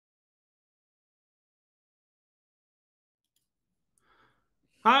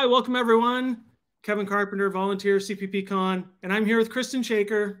Hi, welcome everyone. Kevin Carpenter, volunteer, CppCon, and I'm here with Kristen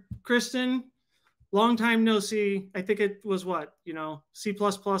Shaker. Kristen, long time no see. I think it was what, C++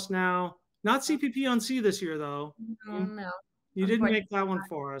 now. Not CPP on C this year, though. No, You didn't make that one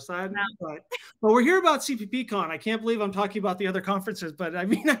for us. no. But we're here about CppCon. I can't believe I'm talking about the other conferences, but I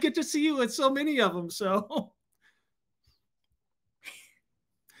mean, I get to see you at so many of them. So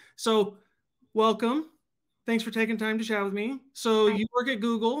welcome. Thanks for taking time to chat with me. So you work at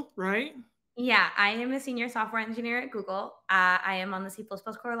Google, right? Yeah, I am a senior software engineer at Google. I am on the C++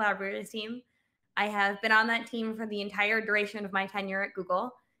 core libraries team. I have been on that team for the entire duration of my tenure at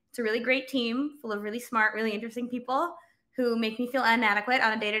Google. It's a really great team full of really smart, really interesting people who make me feel inadequate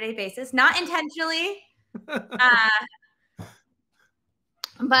on a day-to-day basis, not intentionally. But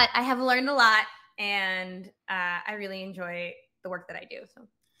I have learned a lot, and I really enjoy the work that I do. So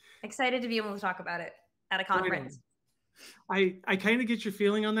excited to be able to talk about it at a conference. Right. I kind of get your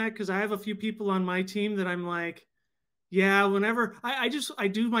feeling on that because I have a few people on my team that I'm like, yeah, whenever I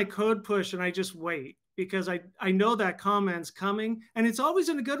do my code push and I just wait because I know that comment's coming and it's always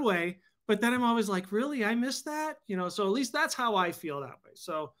in a good way. But then I'm always like, really, I missed that? So at least that's how I feel that way.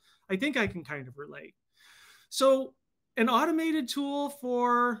 So I think I can kind of relate. So an automated tool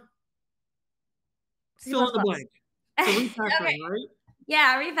for fill in the blank. So refactoring, Okay. right?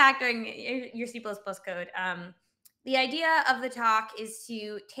 Yeah, refactoring your C++ code. The idea of the talk is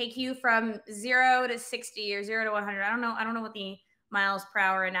to take you from 0 to 60 or 0 to 100. I don't know what the miles per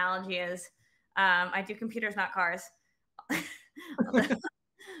hour analogy is. I do computers, not cars.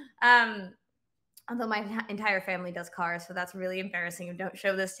 Although my entire family does cars, so that's really embarrassing. Don't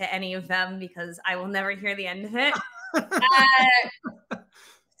show this to any of them because I will never hear the end of it.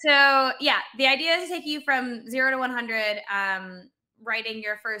 So yeah, the idea is to take you from 0 to 100, writing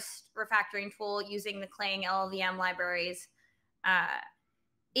your first refactoring tool using the Clang LLVM libraries.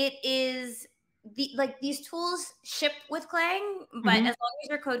 It is these tools ship with Clang, but as long as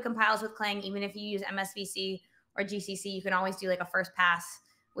your code compiles with Clang, even if you use MSVC or GCC, you can always do like a first pass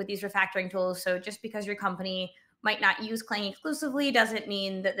with these refactoring tools. So just because your company might not use Clang exclusively doesn't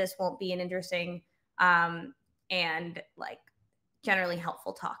mean that this won't be an interesting and like generally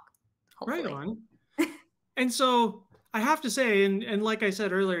helpful talk. Hopefully. Right on. And so I have to say, and like I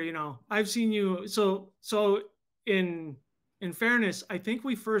said earlier, I've seen you. So in fairness, I think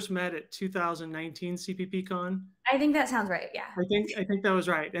we first met at 2019 CppCon. I think that sounds right. Yeah. I think that was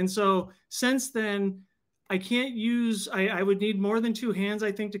right. And so since then, I can't use. I would need more than two hands,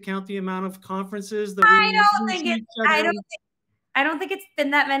 I think, to count the amount of conferences that I don't think it's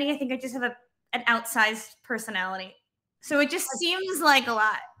been that many. I think I just have an outsized personality, so it just seems like a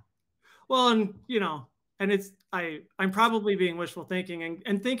lot. Well, and it's I'm probably being wishful thinking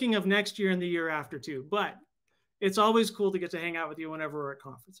and thinking of next year and the year after too. But it's always cool to get to hang out with you whenever we're at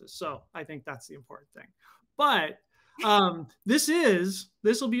conferences. So I think that's the important thing. But this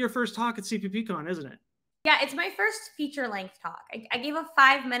will be your first talk at CppCon, isn't it? Yeah, it's my first feature length talk. I gave a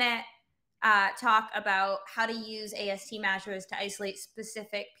 5-minute talk about how to use AST mashers to isolate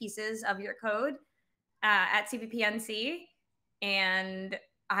specific pieces of your code at CppNC, and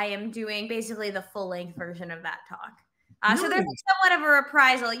I am doing basically the full length version of that talk. So there's somewhat of a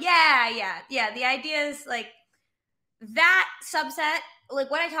reprisal. Yeah. The idea is like that subset,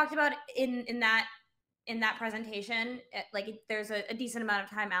 like what I talked about in that presentation, like there's a decent amount of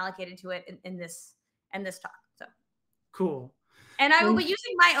time allocated to it in this talk. So cool. And I will be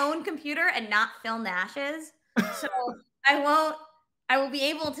using my own computer and not Phil Nash's. So I will be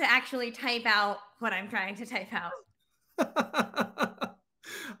able to actually type out what I'm trying to type out.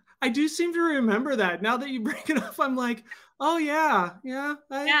 I do seem to remember that. Now that you bring it up, I'm like, oh yeah. Yeah.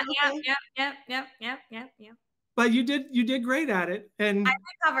 But you did great at it. And I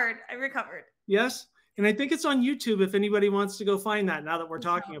recovered. Yes. And I think it's on YouTube if anybody wants to go find that now that we're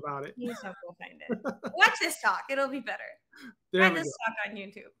talking about it. You so go find it. Watch this talk. It'll be better. Find this talk on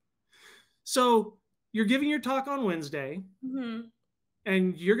YouTube. So you're giving your talk on Wednesday.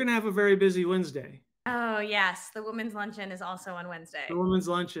 And you're going to have a very busy Wednesday. Oh, yes. The women's luncheon is also on Wednesday. The women's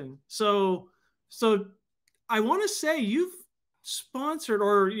luncheon. So I want to say you've sponsored,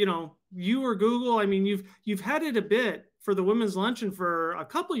 or, you or Google, I mean, you've had it a bit for the women's luncheon for a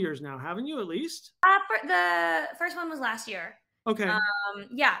couple years now, haven't you, at least? For the first one was last year. Okay.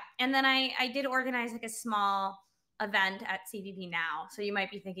 Yeah. And then I did organize like a small event at CPP now. So you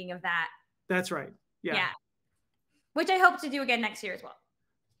might be thinking of that. That's right. Yeah. Which I hope to do again next year as well.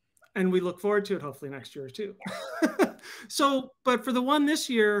 And we look forward to it hopefully next year too. So, but for the one this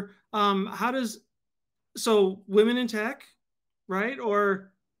year, women in tech, right?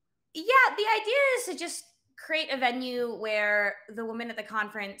 Or yeah, the idea is to just create a venue where the women at the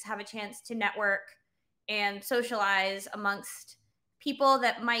conference have a chance to network and socialize amongst people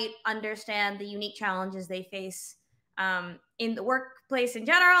that might understand the unique challenges they face in the workplace in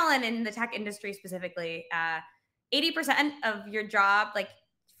general and in the tech industry specifically. 80% of your job, like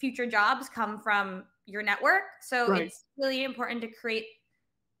future jobs, come from your network. So it's really important to create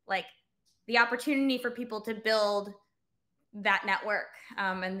like the opportunity for people to build that network.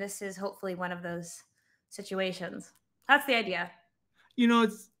 And this is hopefully one of those situations. That's the idea. You know,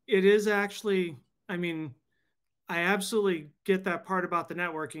 it is actually, I mean, I absolutely get that part about the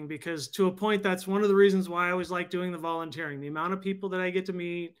networking, because to a point, that's one of the reasons why I always like doing the volunteering. The amount of people that I get to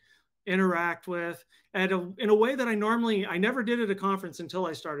meet, interact with in a way that I never did at a conference until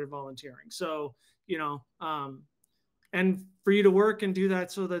I started volunteering. So, you know, and for you to work and do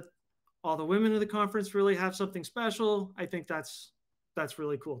that so that all the women of the conference really have something special, I think that's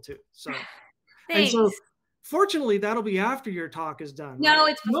really cool too. So, and so fortunately, that'll be after your talk is done. No,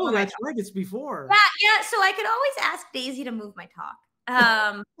 right? it's before. No, that's right. It's before. Yeah. So I could always ask Daisy to move my talk.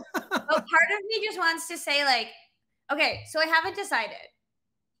 But part of me just wants to say, like, okay, so I haven't decided,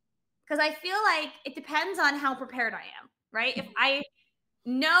 because I feel like it depends on how prepared I am, right? If I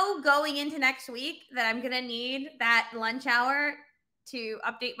know going into next week that I'm going to need that lunch hour to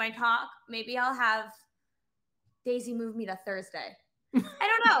update my talk, maybe I'll have Daisy move me to Thursday. I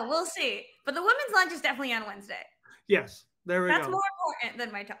don't know. We'll see. But the women's lunch is definitely on Wednesday. Yes, there we go. That's more important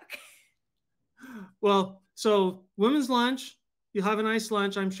than my talk. Well, so women's lunch, you'll have a nice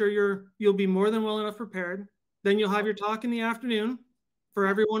lunch. I'm sure you'll be more than well enough prepared. Then you'll have your talk in the afternoon. For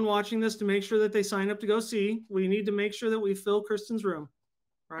everyone watching this, to make sure that they sign up to go see, we need to make sure that we fill Kristen's room,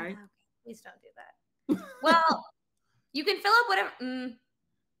 right? Please don't do that. Well, you can fill up whatever.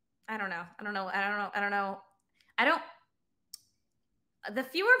 I don't know. The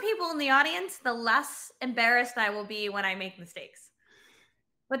fewer people in the audience, the less embarrassed I will be when I make mistakes.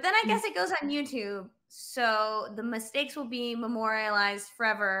 But then I guess it goes on YouTube, so the mistakes will be memorialized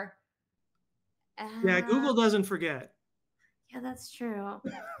forever. Yeah, Google doesn't forget. Yeah, that's true.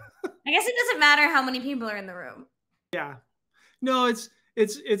 I guess it doesn't matter how many people are in the room. Yeah. No,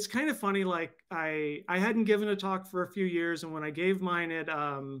 it's kind of funny. Like I hadn't given a talk for a few years, and when I gave mine at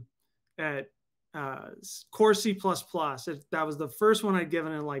Core C++, that was the first one I'd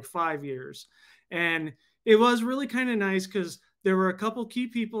given in like 5 years, and it was really kind of nice because there were a couple key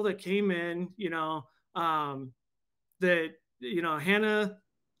people that came in. Hannah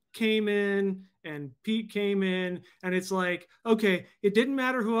came in and Pete came in, and it's like, okay, it didn't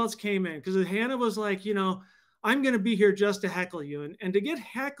matter who else came in, because Hannah was like, I'm going to be here just to heckle you, and to get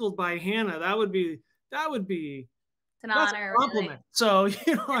heckled by Hannah, that would be it's an honor, a compliment. Really. So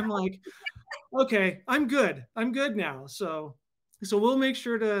I'm like, okay, I'm good now. So we'll make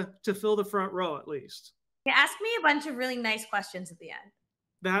sure to fill the front row at least. Yeah, ask me a bunch of really nice questions at the end.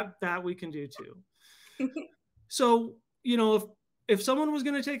 That we can do too. So if someone was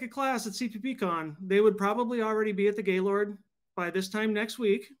going to take a class at CppCon, they would probably already be at the Gaylord by this time next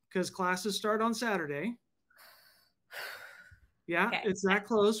week, because classes start on Saturday. Yeah, okay. It's that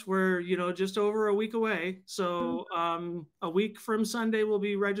close. We're, just over a week away. So a week from Sunday will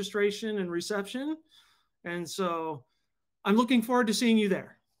be registration and reception. And so I'm looking forward to seeing you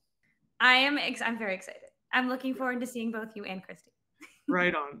there. I'm very excited. I'm looking forward to seeing both you and Christy.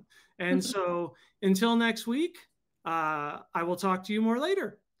 Right on. And so until next week, I will talk to you more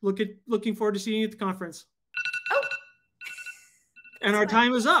later. Looking forward to seeing you at the conference. Oh. And our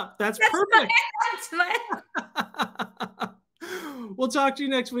time is up. That's perfect. We'll talk to you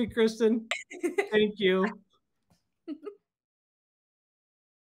next week, Kristen. Thank you.